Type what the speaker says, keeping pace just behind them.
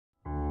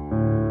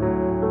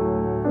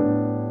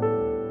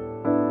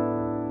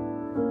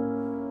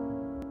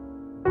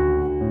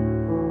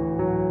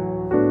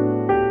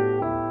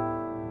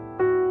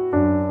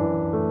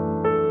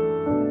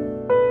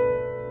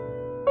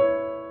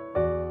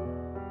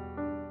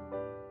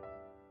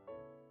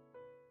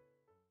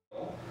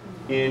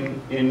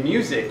in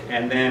music,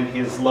 and then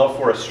his love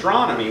for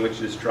astronomy,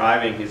 which is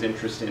driving his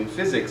interest in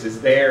physics,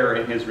 is there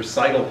in his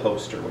recital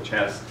poster, which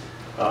has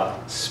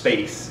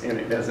space in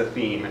it as a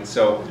theme. And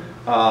so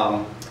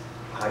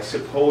I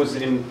suppose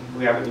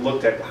we haven't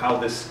looked at how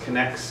this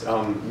connects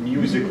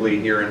musically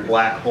here in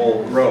black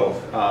hole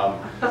growth,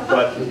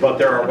 but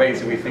there are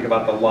ways that we think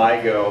about the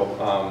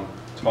LIGO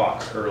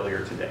talks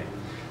earlier today.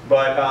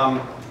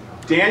 But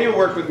Daniel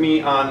worked with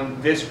me on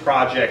this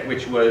project,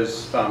 which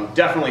was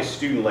definitely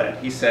student-led.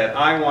 He said,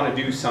 I want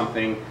to do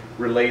something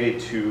related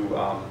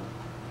to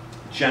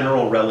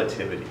general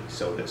relativity.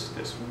 So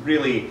this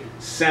really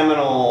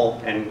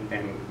seminal and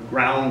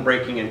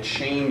groundbreaking and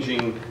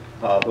changing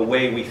the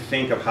way we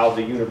think of how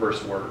the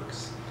universe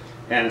works.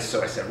 And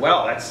so I said,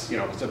 well, that's,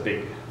 it's a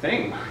big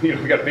thing. We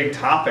got a big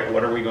topic.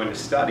 What are we going to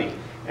study?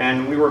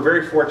 And we were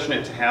very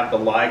fortunate to have the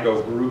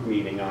LIGO group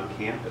meeting on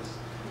campus.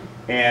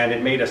 And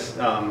it made us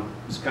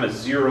just kind of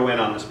zero in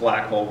on this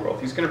black hole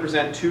growth. He's going to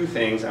present two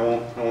things. I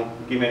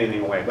won't give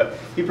anything away, but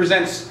he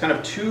presents kind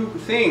of two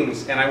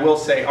things, and I will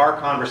say our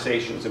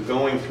conversations of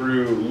going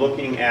through,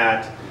 looking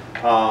at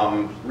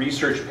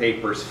research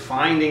papers,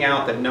 finding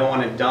out that no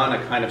one had done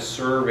a kind of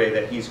survey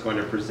that he's going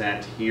to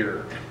present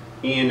here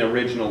in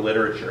original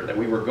literature, that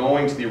we were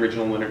going to the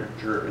original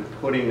literature and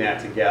putting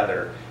that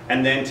together,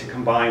 and then to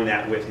combine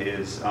that with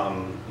his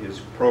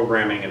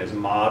programming and his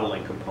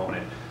modeling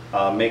component.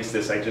 Makes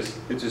this,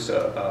 it's just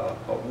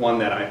one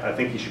that I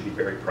think he should be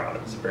very proud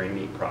of. It's a very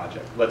neat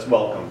project. Let's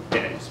welcome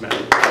Daniel Smith.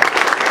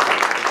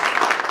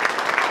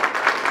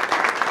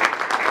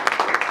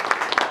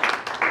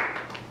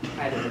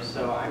 Hi there,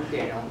 so I'm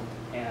Daniel,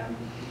 and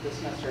this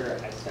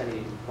semester I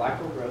studied black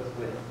hole growth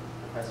with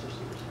Professor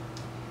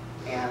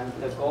Severson. And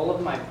the goal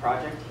of my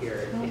project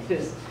here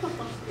is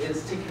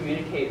to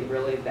communicate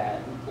really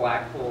that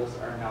black holes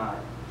are not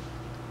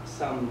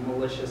some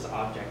malicious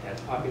object as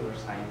popular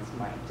science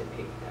might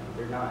depict them.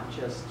 They're not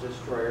just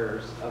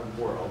destroyers of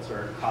worlds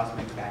or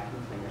cosmic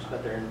vacuum cleaners,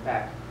 but they're in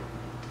fact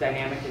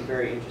dynamic and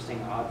very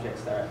interesting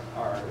objects that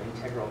are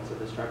integral to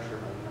the structure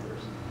of our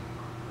universe.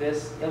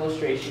 This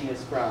illustration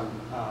is from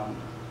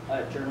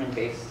a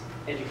German-based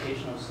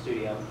educational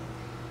studio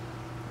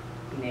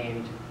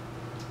named,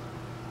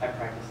 I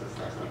practice this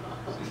last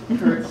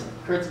name,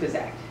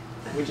 Kurzgesagt,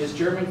 which is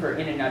German for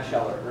in a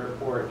nutshell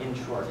or in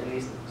short. And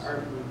these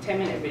are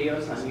 10-minute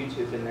videos on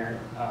YouTube, and they're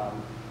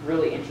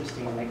really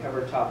interesting, and they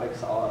cover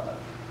topics all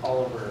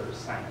over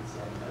science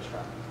and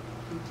astronomy.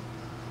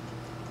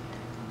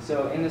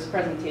 So in this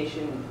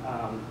presentation,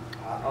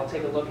 I'll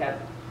take a look at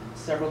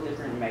several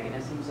different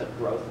mechanisms of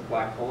growth of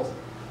black holes.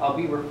 I'll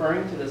be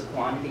referring to this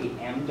quantity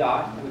m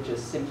dot, which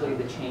is simply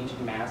the change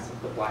in mass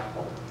of the black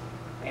hole.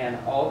 And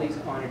all these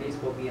quantities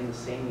will be in the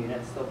same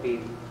units. They'll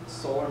be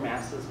solar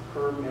masses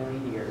per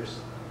million years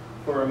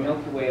for a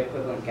Milky Way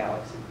equivalent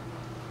galaxy.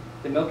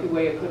 The Milky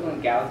Way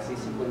equivalent galaxy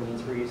simply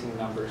means we're using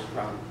numbers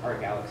from our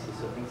galaxy,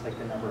 so things like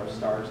the number of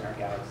stars in our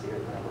galaxy or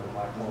the number of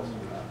black holes in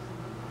our galaxy.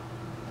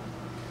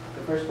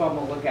 The first one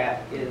we'll look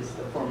at is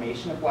the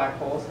formation of black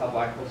holes, how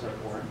black holes are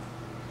born.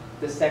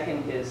 The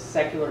second is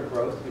secular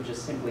growth, which is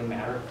simply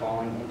matter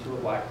falling into a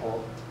black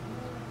hole.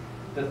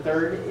 The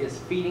third is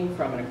feeding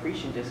from an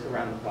accretion disk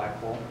around the black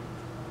hole.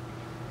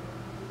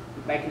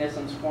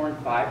 Mechanisms 4 and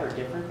 5 are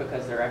different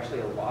because they're actually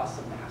a loss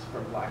of mass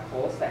from black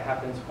holes. That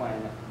happens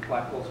when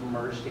black holes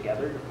merge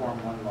together to form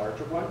one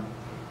larger one,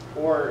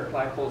 or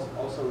black holes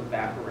also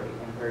evaporate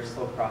in a very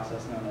slow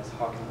process known as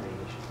Hawking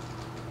radiation.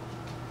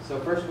 So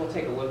first we'll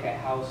take a look at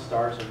how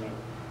stars are made.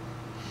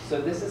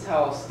 So this is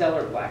how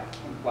stellar black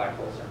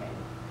holes are made.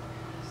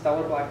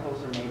 Stellar black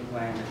holes are made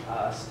when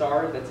a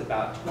star that's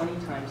about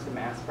 20 times the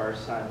mass of our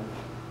sun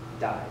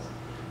dies,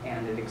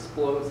 and it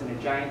explodes in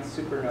a giant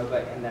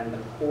supernova, and then the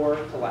core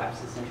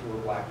collapses into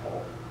a black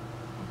hole.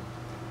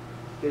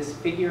 This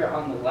figure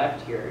on the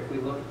left here, if we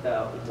look at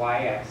the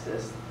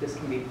y-axis, this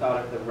can be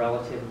thought of the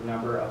relative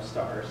number of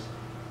stars,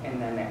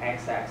 and then the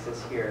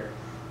x-axis here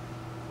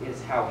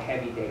is how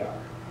heavy they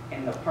are.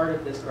 And the part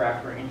of this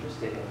graph we're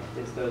interested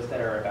in is those that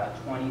are about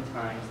 20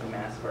 times the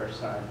mass of our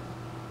sun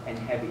and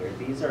heavier.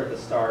 These are the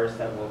stars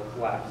that will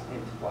collapse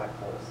into black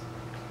holes.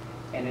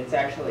 And it's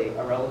actually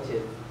a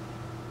relative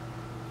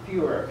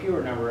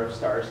fewer number of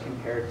stars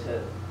compared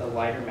to the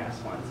lighter mass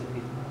ones. If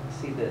you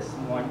see this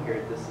one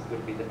here, this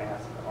would be the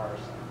mass of our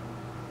sun.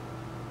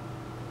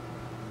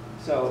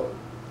 So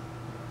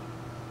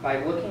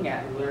by looking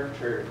at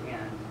literature,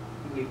 and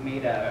we've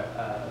made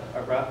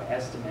a rough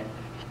estimate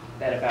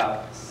that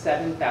about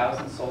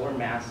 7,000 solar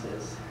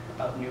masses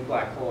of new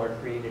black hole are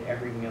created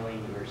every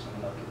million years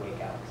in the Milky Way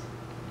galaxy.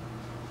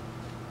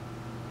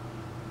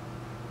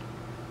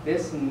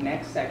 This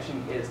next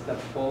section is the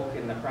bulk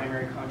and the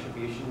primary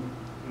contribution,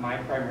 my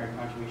primary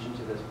contribution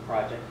to this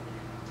project.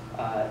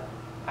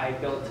 I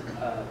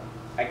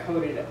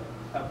coded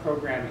a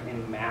program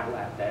in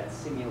MATLAB that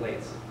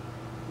simulates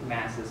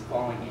masses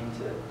falling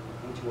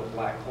into a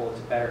black hole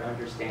to better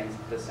understand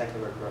the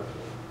secular growth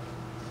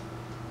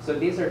rate. So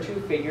these are two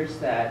figures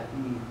that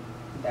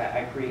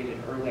I created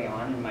early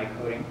on in my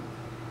coding.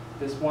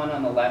 this one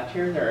on the left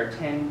here, there are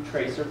 10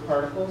 tracer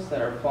particles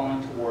that are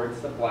falling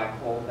towards the black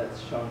hole that's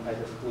shown by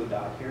this blue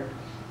dot here.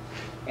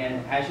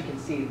 And as you can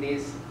see,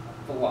 these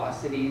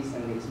velocities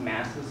and these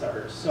masses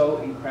are so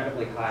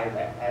incredibly high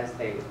that as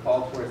they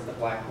fall towards the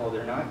black hole,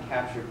 they're not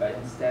captured, but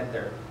instead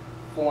they're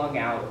flung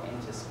out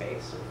into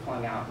space or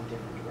flung out in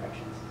different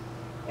directions.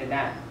 And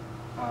that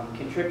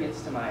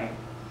contributes to my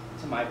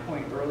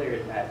point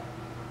earlier that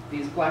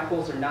these black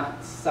holes are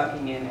not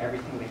sucking in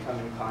everything they come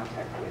in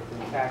contact with.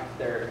 In fact,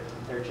 they're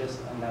just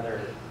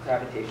another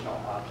gravitational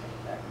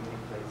object that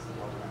manipulates the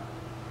world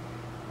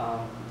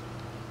around.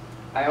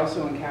 I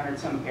also encountered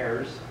some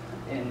errors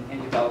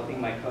in developing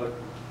my code.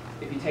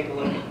 If you take a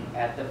look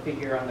at the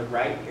figure on the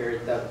right here,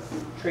 the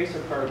tracer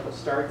particle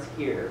starts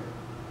here.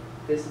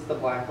 This is the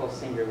black hole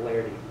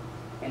singularity.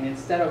 And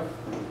instead of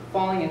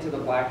falling into the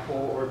black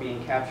hole or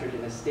being captured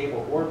in a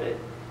stable orbit,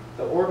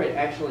 the orbit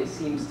actually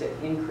seems to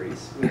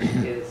increase, which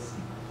is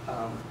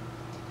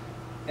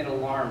an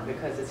alarm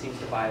because it seems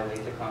to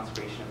violate the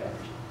conservation of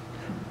energy.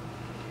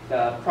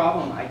 The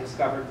problem I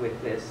discovered with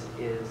this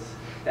is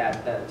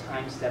that the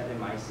time step in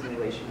my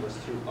simulation was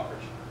too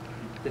large.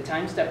 The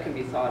time step can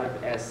be thought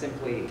of as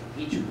simply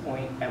each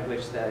point at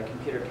which the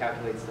computer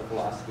calculates the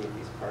velocity of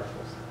these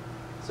particles.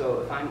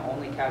 So if I'm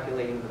only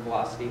calculating the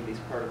velocity of these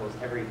particles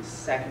every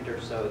second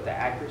or so, the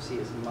accuracy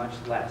is much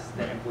less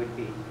than it would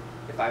be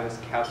if I was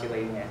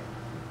calculating it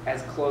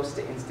as close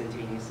to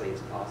instantaneously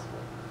as possible.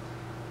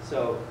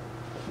 So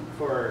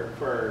for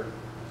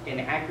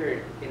an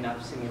accurate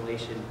enough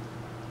simulation,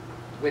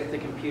 with the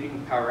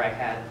computing power I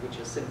had, which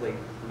is simply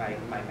my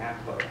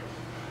MacBook,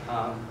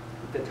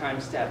 the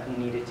time step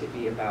needed to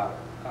be about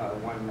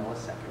 1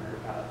 millisecond, or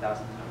about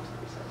 1,000 times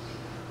per second.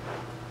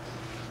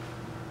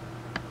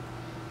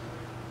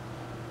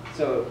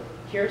 So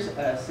here's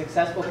a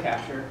successful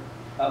capture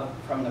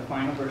from the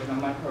final version of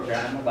my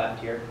program on the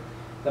left here.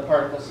 The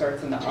particle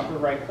starts in the upper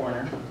right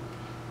corner,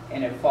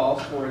 and it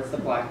falls towards the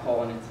black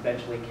hole, and it's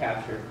eventually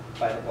captured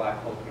by the black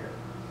hole here.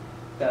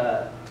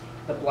 The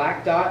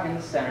black dot in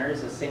the center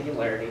is a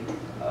singularity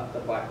of the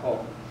black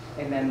hole.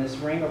 And then this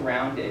ring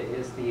around it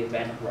is the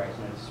event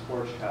horizon,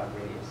 or Schwarzschild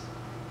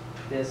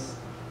radius.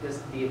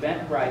 The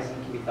event horizon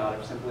can be thought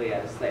of simply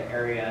as the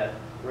area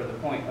or the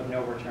point of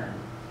no return.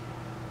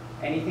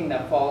 Anything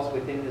that falls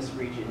within this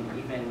region,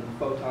 even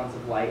photons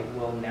of light,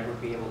 will never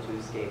be able to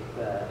escape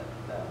the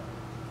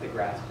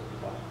grasp of the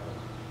black hole.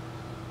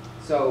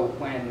 So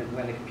when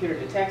the computer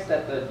detects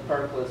that the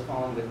particle is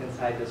falling within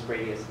inside this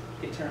radius,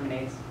 it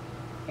terminates,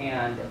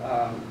 and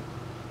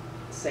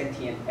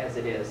sentient as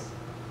it is,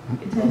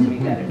 it tells me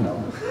that it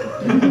fell.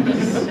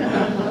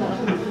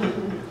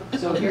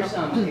 So here's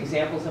some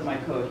examples of my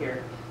code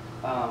here.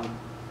 I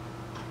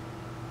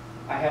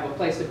have a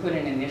place to put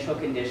an initial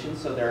condition,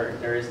 so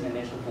there is an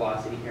initial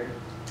velocity here.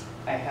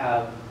 I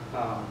have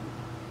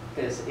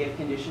this if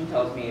condition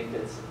tells me if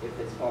it's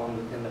fallen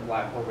within the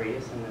black hole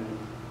radius, and then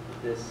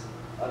this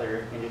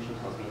other condition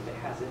tells me if it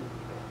hasn't.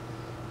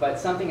 But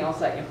something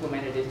else I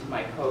implemented into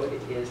my code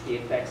is the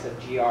effects of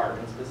GR,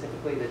 and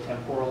specifically the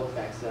temporal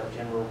effects of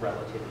general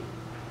relativity.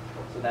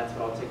 So that's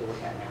what I'll take a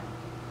look at now.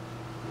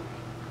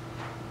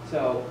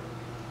 So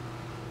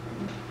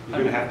you're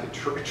going to have to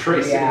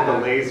trace it with a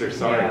laser,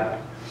 sorry. Yeah.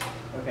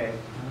 Okay.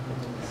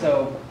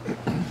 So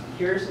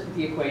here's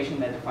the equation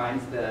that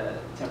defines the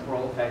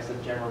temporal effects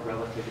of general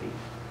relativity.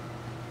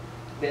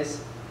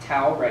 This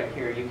tau right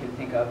here you can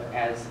think of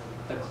as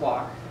the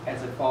clock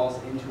as it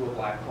falls into a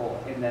black hole,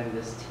 and then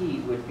this T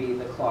would be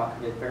the clock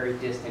of a very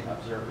distant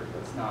observer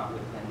that's not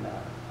within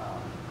the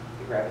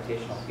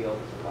gravitational field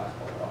of the black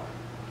hole at all.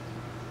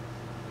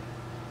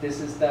 This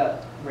is the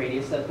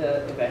radius of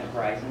the event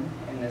horizon,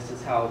 and this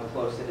is how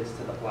close it is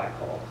to the black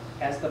hole.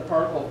 As the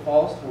particle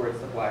falls towards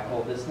the black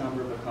hole, this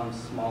number becomes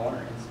smaller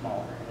and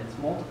smaller, and it's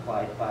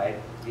multiplied by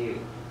the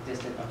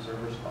distant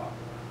observer's clock.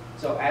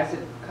 So as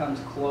it comes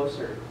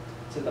closer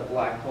to the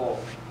black hole,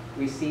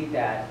 we see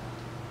that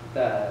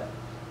the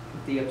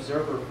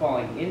observer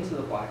falling into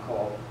the black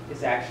hole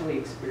is actually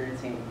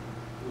experiencing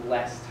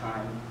less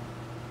time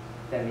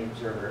than the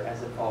observer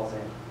as it falls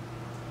in.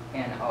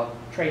 And I'll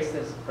trace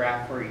this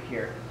graph for you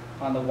here.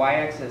 On the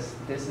y-axis,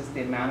 this is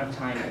the amount of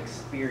time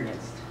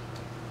experienced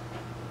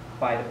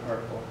by the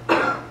particle.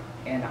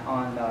 And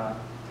on the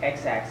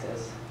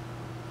x-axis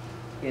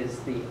is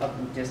the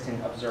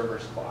distant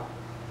observer's clock.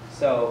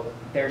 So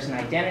there's an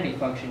identity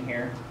function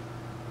here,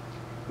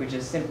 which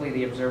is simply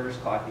the observer's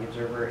clock. The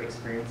observer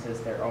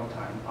experiences their own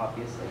time,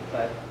 obviously.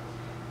 But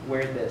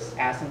where this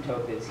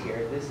asymptote is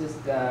here, this is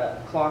the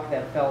clock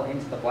that fell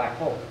into the black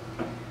hole.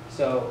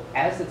 So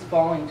as it's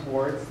falling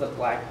towards the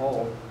black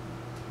hole,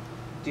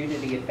 due to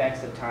the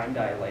effects of time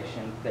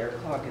dilation, their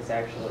clock is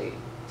actually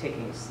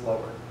ticking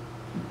slower.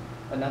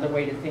 Another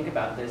way to think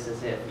about this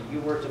is if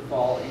you were to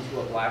fall into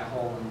a black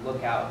hole and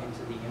look out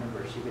into the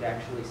universe, you would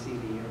actually see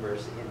the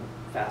universe in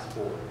fast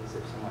forward, as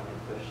if someone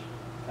had pushed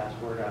fast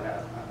forward on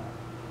a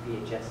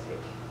VHS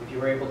tape. If you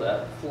were able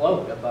to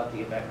float above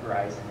the event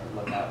horizon and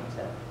look out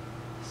into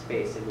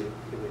space, it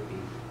would be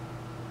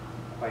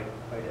quite a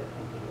thing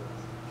to witness.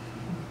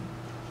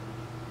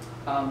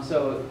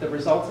 So the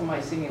results of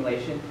my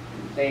simulation,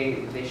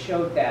 they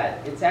showed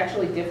that it's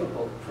actually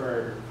difficult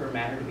for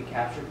matter to be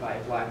captured by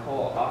a black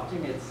hole.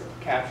 Often it's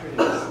captured in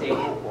a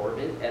stable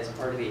orbit as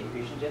part of the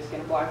accretion disk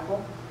in a black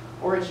hole,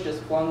 or it's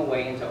just flung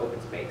away into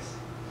open space.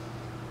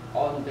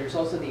 There's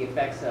also the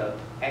effects of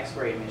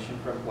X-ray emission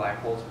from black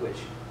holes, which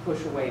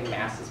push away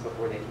masses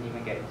before they can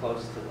even get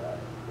close to the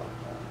black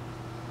hole.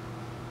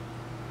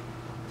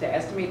 To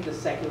estimate the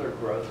secular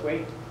growth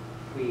rate,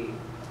 we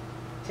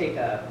take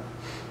a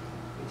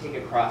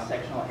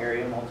cross-sectional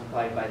area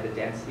multiplied by the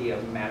density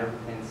of matter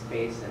within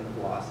space and the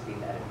velocity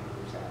that it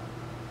moves at.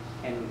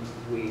 And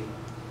we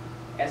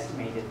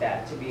estimated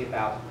that to be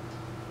about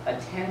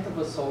 1/10 of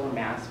a solar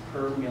mass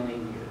per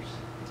million years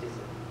is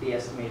the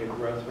estimated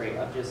growth rate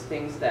of just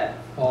things that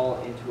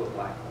fall into a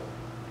black hole.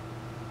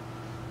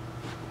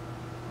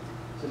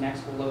 So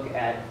next we'll look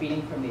at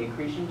feeding from the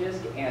accretion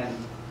disk, and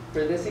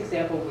for this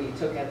example we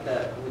took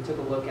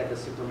a look at the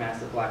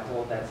supermassive black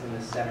hole that's in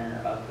the center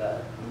of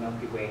the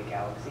Milky Way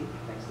galaxy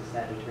next to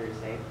Sagittarius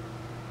A.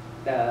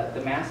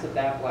 The mass of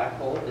that black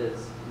hole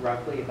is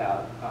roughly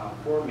about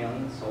 4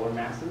 million solar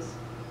masses,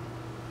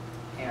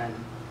 and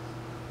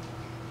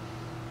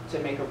to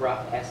make a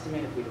rough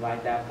estimate, if we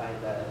divide that by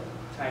the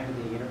time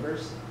of the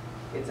universe,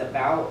 it's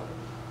about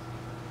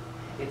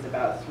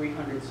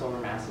 300 solar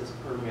masses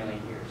per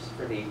million years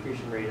for the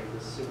accretion rate of the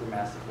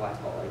supermassive black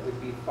hole. It would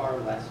be far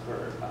less for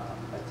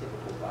a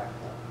typical black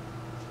hole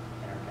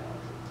in our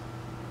galaxy.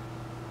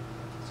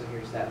 So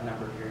here's that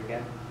number here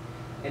again.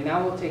 And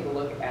now we'll take a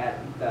look at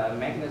the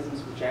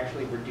mechanisms which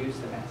actually reduce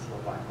the mass of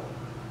a black hole.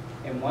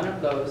 And one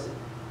of those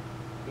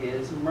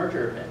is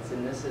merger events,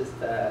 and this is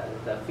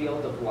the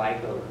field of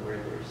LIGO where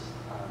there's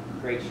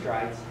great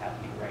strides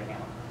happening right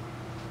now.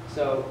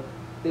 So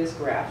this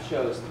graph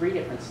shows 3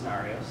 different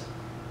scenarios,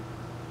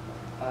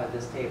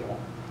 this table.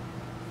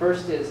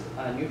 First is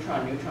a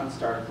neutron-neutron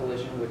star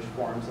collision, which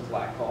forms a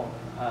black hole,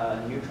 a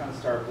neutron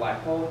star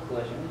black hole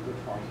collision, which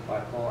forms a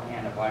black hole,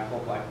 and a black hole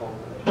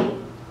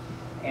collision.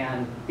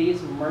 And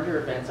these merger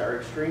events are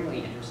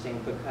extremely interesting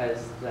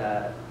because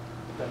the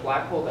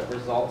black hole that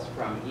results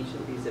from each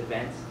of these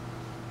events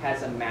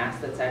has a mass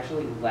that's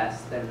actually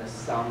less than the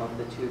sum of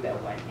the 2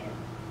 that went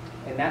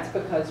in. And that's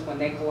because when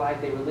they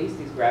collide, they release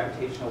these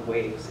gravitational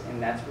waves,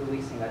 and that's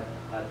releasing a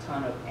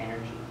ton of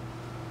energy.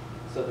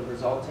 So the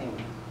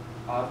resulting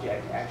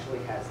object actually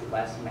has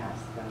less mass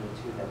than the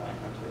 2 that went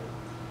into it.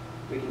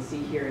 We can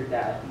see here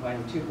that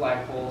when 2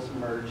 black holes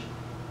merge,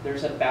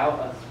 there's about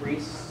a 3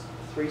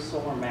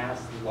 solar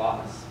mass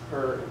loss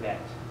per event.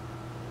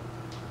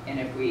 And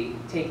if we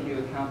take into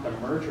account the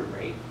merger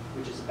rate,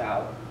 which is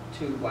about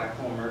 2 black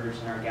hole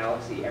mergers in our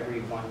galaxy every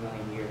 1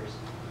 million years,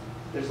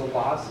 there's a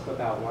loss of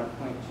about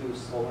 1.2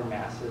 solar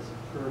masses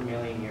per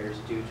million years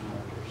due to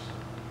mergers,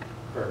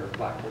 for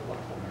black hole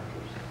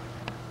mergers.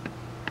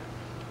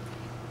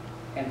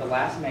 And the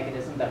last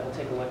mechanism that we'll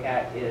take a look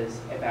at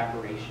is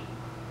evaporation.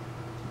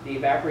 The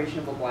evaporation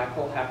of a black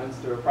hole happens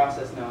through a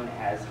process known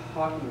as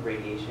Hawking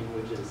radiation,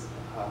 which is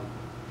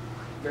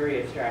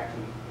very abstract to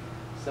me.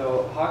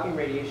 So Hawking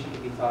radiation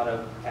can be thought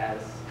of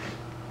as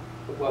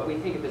what we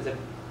think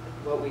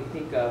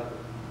of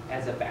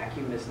as a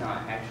vacuum is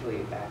not actually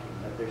a vacuum.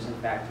 That there's in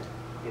fact,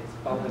 it's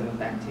bubbling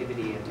with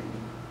activity and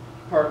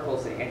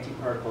particles and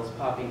antiparticles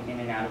popping in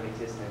and out of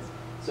existence.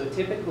 So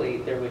typically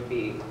there would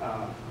be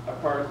a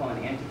particle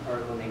and an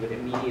antiparticle, and they would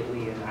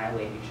immediately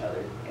annihilate each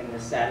other, and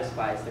this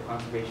satisfies the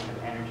conservation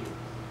of energy.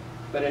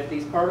 But if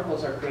these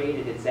particles are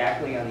created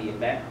exactly on the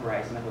event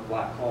horizon of a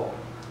black hole,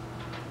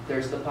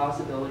 there's the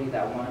possibility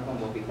that one of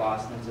them will be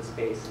lost into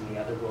space and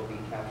the other will be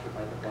captured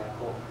by the black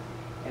hole.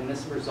 And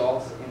this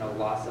results in a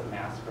loss of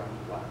mass from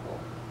the black hole.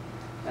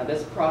 Now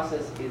this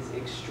process is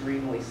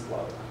extremely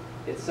slow.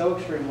 It's so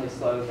extremely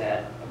slow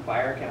that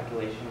by our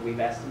calculation, we've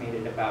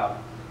estimated about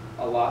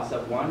a loss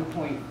of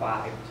 1.5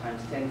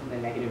 times 10 to the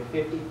negative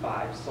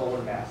 55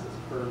 solar masses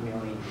per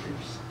million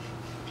years,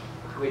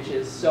 which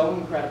is so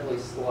incredibly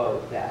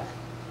slow that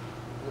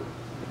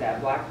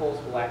black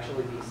holes will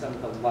actually be some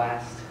of the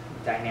last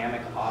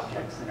dynamic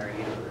objects in our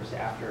universe.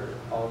 After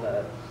all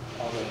the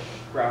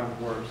ground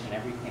warps and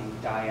everything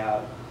die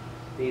out,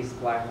 these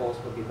black holes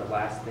will be the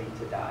last thing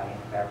to die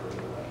and evaporate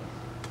away.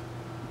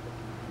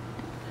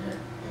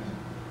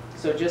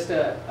 So just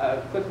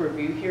a quick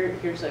review here.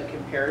 Here's a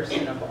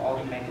comparison of all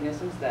the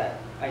mechanisms that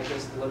I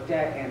just looked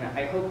at, and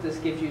I hope this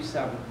gives you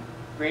some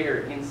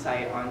greater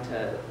insight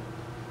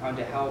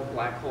onto how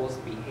black holes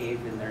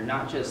behave, and they're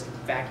not just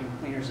vacuum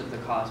cleaners of the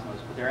cosmos,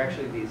 but they're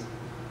actually these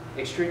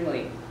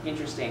extremely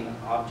interesting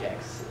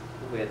objects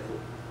with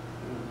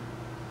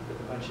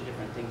a bunch of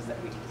different things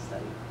that we can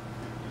study.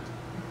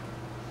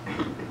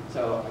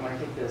 So I want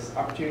to take this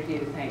opportunity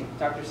to thank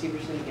Dr.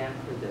 Severson again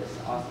for this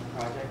awesome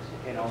project,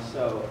 and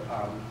also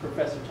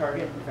Professor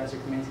Target and Professor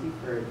Kaminsky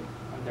for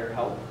their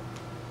help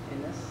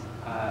in this.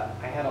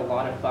 I had a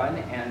lot of fun,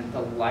 and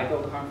the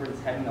LIGO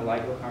conference, having a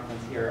LIGO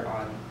conference here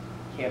on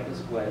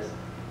campus was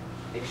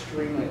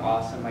extremely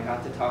awesome. I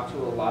got to talk to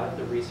a lot of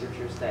the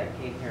researchers that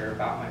came here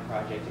about my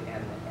project,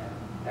 and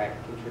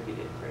that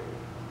contributed greatly.